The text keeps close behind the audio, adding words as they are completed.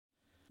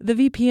The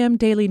VPM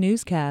Daily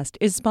Newscast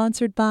is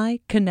sponsored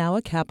by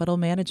Kanawha Capital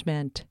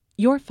Management.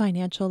 Your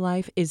financial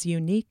life is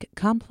unique,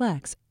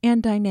 complex,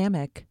 and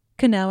dynamic.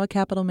 Kanawha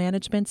Capital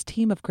Management's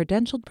team of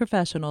credentialed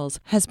professionals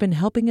has been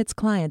helping its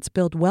clients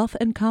build wealth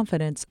and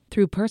confidence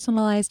through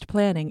personalized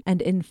planning and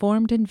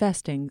informed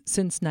investing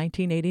since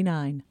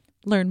 1989.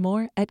 Learn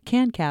more at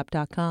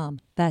cancap.com.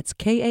 That's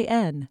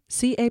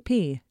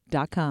KANCAP.com.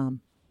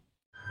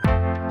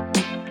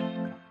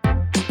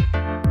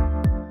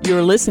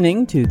 You're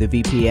listening to the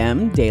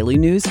VPM Daily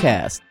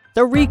Newscast,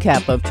 the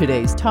recap of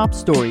today's top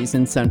stories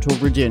in Central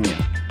Virginia.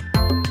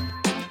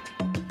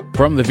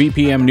 From the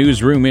VPM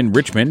Newsroom in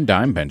Richmond,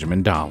 I'm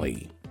Benjamin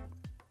Dolly.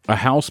 A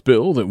House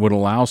bill that would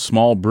allow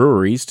small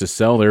breweries to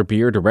sell their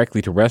beer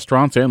directly to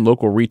restaurants and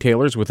local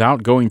retailers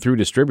without going through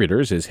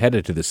distributors is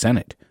headed to the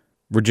Senate.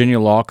 Virginia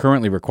law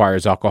currently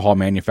requires alcohol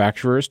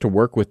manufacturers to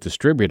work with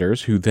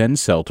distributors who then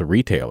sell to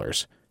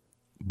retailers.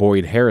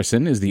 Boyd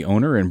Harrison is the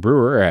owner and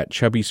brewer at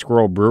Chubby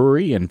Squirrel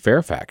Brewery in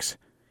Fairfax.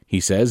 He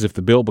says if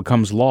the bill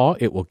becomes law,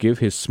 it will give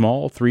his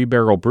small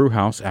 3-barrel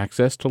brewhouse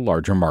access to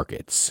larger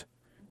markets.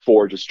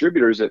 For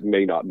distributors, it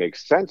may not make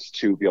sense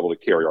to be able to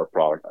carry our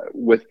product.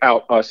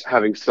 Without us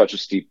having such a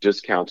steep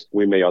discount,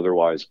 we may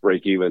otherwise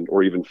break even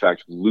or even, in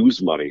fact,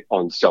 lose money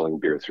on selling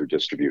beer through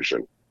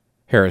distribution.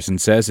 Harrison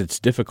says it's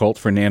difficult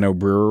for nano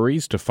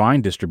breweries to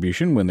find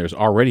distribution when there's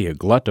already a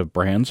glut of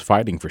brands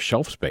fighting for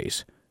shelf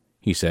space.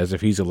 He says if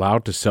he's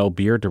allowed to sell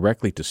beer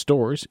directly to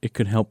stores, it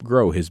could help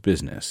grow his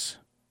business.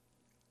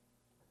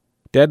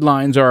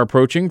 Deadlines are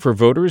approaching for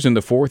voters in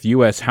the 4th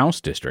U.S. House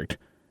District.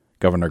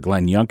 Governor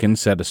Glenn Youngkin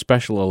set a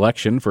special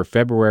election for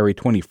February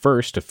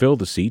 21st to fill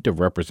the seat of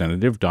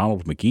Representative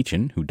Donald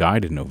McEachin, who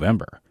died in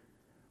November.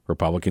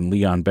 Republican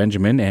Leon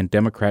Benjamin and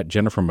Democrat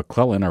Jennifer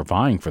McClellan are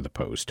vying for the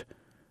post.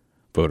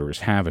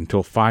 Voters have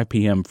until 5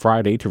 p.m.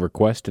 Friday to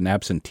request an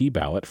absentee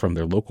ballot from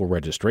their local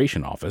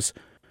registration office.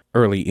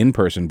 Early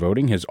in-person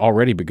voting has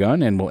already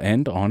begun and will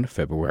end on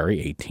February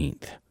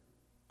 18th.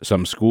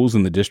 Some schools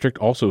in the district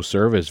also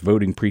serve as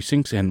voting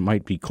precincts and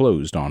might be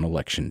closed on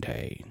Election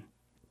Day.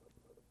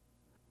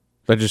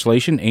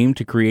 Legislation aimed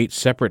to create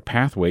separate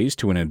pathways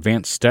to an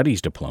advanced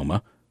studies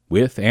diploma,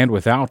 with and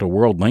without a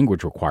world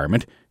language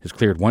requirement, has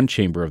cleared one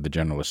chamber of the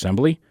General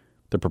Assembly.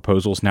 The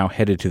proposal is now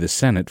headed to the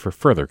Senate for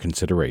further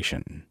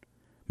consideration.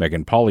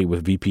 Megan Pauley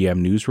with VPM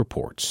News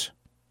reports.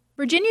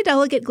 Virginia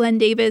Delegate Glenn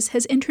Davis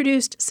has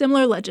introduced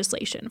similar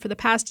legislation for the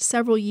past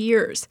several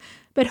years,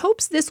 but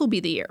hopes this will be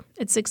the year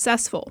it's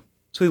successful.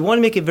 So we want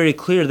to make it very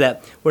clear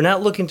that we're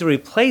not looking to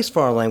replace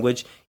foreign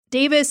language.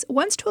 Davis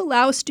wants to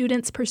allow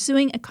students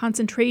pursuing a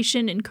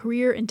concentration in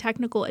career and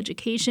technical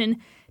education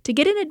to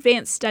get an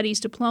advanced studies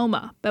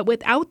diploma, but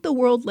without the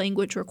world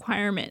language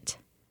requirement.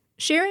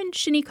 Sharon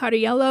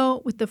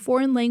Shinikariello with the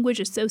Foreign Language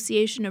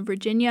Association of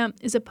Virginia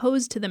is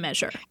opposed to the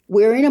measure.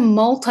 We're in a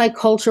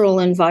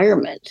multicultural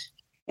environment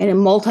and a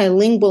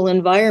multilingual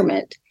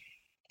environment,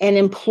 and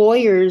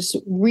employers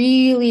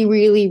really,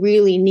 really,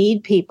 really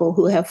need people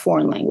who have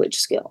foreign language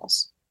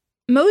skills.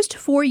 Most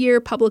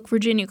 4-year public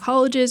Virginia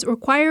colleges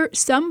require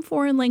some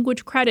foreign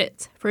language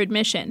credits for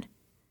admission.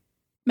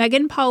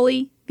 Megan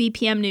Pauley,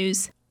 VPM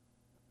News.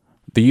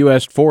 The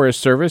U.S. Forest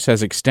Service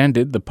has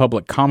extended the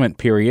public comment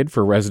period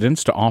for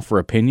residents to offer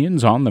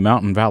opinions on the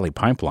Mountain Valley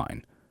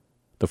Pipeline.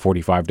 The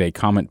 45-day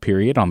comment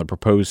period on the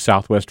proposed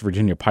Southwest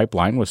Virginia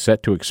pipeline was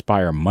set to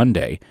expire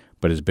Monday,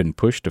 but has been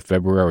pushed to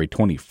February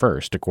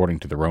 21st, according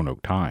to the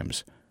Roanoke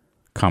Times.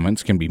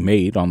 Comments can be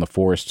made on the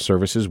Forest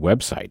Service's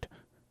website.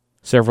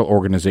 Several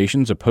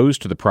organizations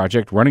opposed to the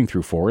project running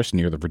through forests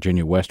near the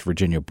Virginia-West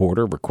Virginia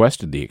border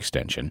requested the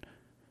extension.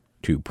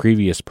 2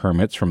 previous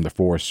permits from the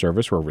Forest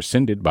Service were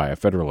rescinded by a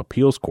federal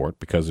appeals court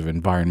because of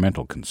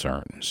environmental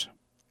concerns.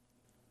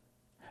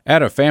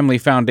 At a Family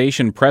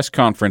Foundation press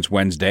conference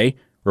Wednesday,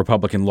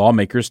 Republican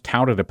lawmakers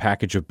touted a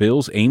package of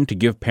bills aimed to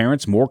give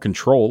parents more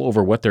control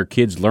over what their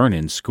kids learn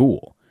in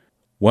school.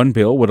 One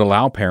bill would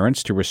allow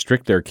parents to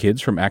restrict their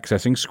kids from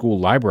accessing school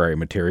library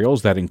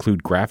materials that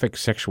include graphic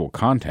sexual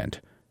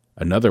content.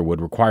 Another would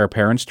require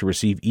parents to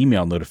receive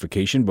email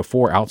notification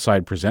before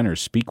outside presenters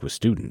speak with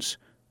students.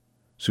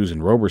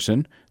 Susan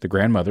Roberson, the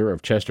grandmother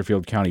of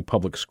Chesterfield County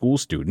Public School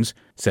students,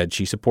 said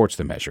she supports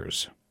the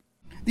measures.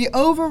 The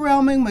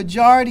overwhelming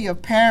majority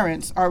of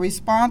parents are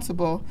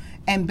responsible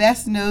and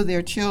best know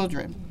their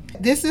children.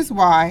 This is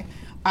why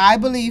I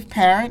believe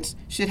parents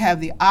should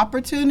have the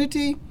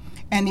opportunity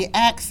and the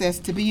access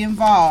to be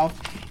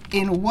involved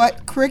in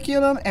what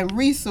curriculum and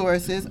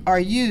resources are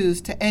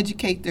used to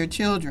educate their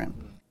children.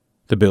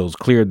 The bills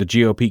cleared the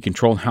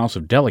GOP-controlled House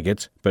of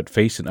Delegates, but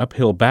face an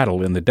uphill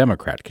battle in the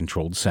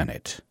Democrat-controlled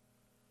Senate.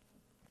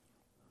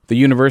 The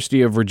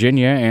University of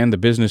Virginia and the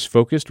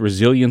business-focused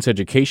Resilience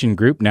Education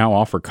Group now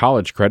offer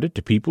college credit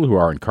to people who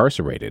are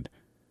incarcerated.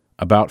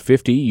 About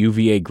 50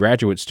 UVA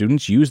graduate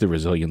students use the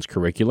Resilience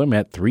curriculum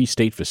at 3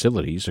 state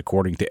facilities,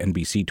 according to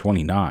NBC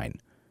 29.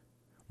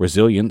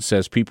 Resilience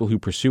says people who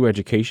pursue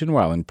education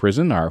while in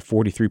prison are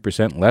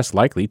 43% less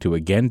likely to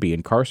again be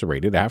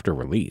incarcerated after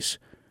release.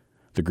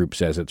 The group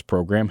says its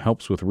program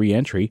helps with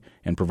re-entry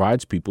and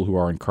provides people who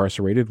are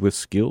incarcerated with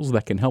skills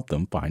that can help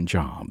them find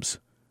jobs.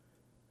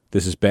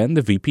 This has been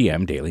the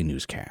VPM Daily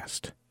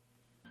Newscast.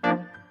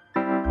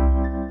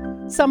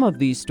 Some of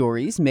these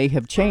stories may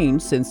have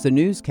changed since the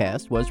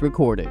newscast was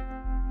recorded.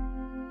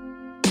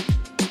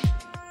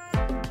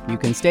 You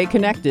can stay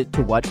connected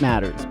to what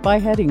matters by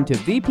heading to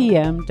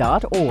vpm.org/news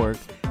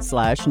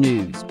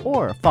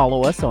or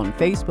follow us on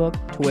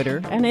Facebook,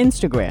 Twitter, and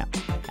Instagram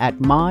at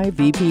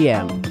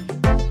MyVPM.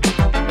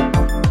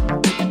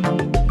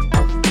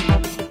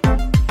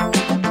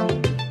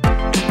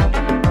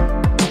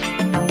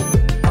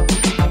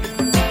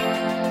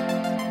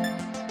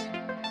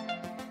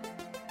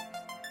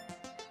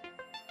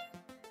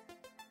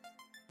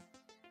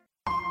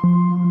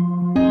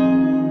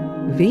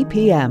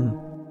 VPM.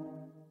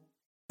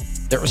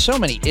 There are so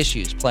many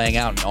issues playing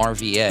out in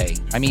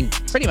RVA. I mean,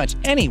 pretty much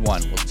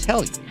anyone will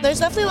tell you. There's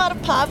definitely a lot of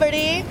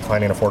poverty.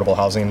 Finding affordable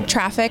housing.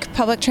 Traffic,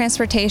 public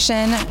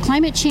transportation.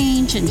 Climate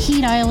change and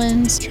heat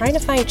islands. Trying to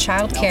find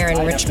childcare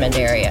in Richmond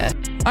area.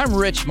 I'm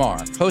Rich Marr,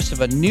 host of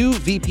a new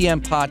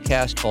VPM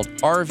podcast called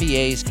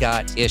RVA's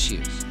Got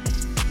Issues.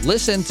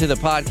 Listen to the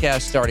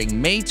podcast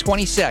starting May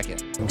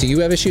 22nd. Do you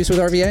have issues with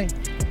RVA?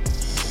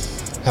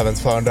 Haven't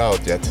found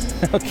out yet.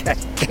 Okay,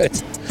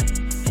 good.